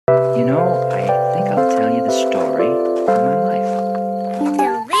You know, I think I'll tell you the story of my life.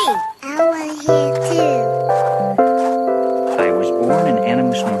 Story? I want to hear too. I was born in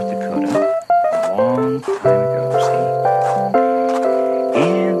Animus, North Dakota, a long time ago, see?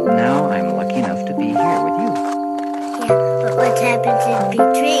 And now I'm lucky enough to be here with you. Yeah, but what happened in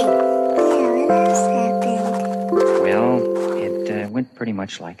between? Yeah, what else happened? Well, it went pretty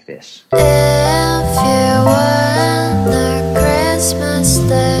much like this. If you were on a Christmas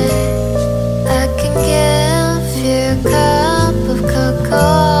day,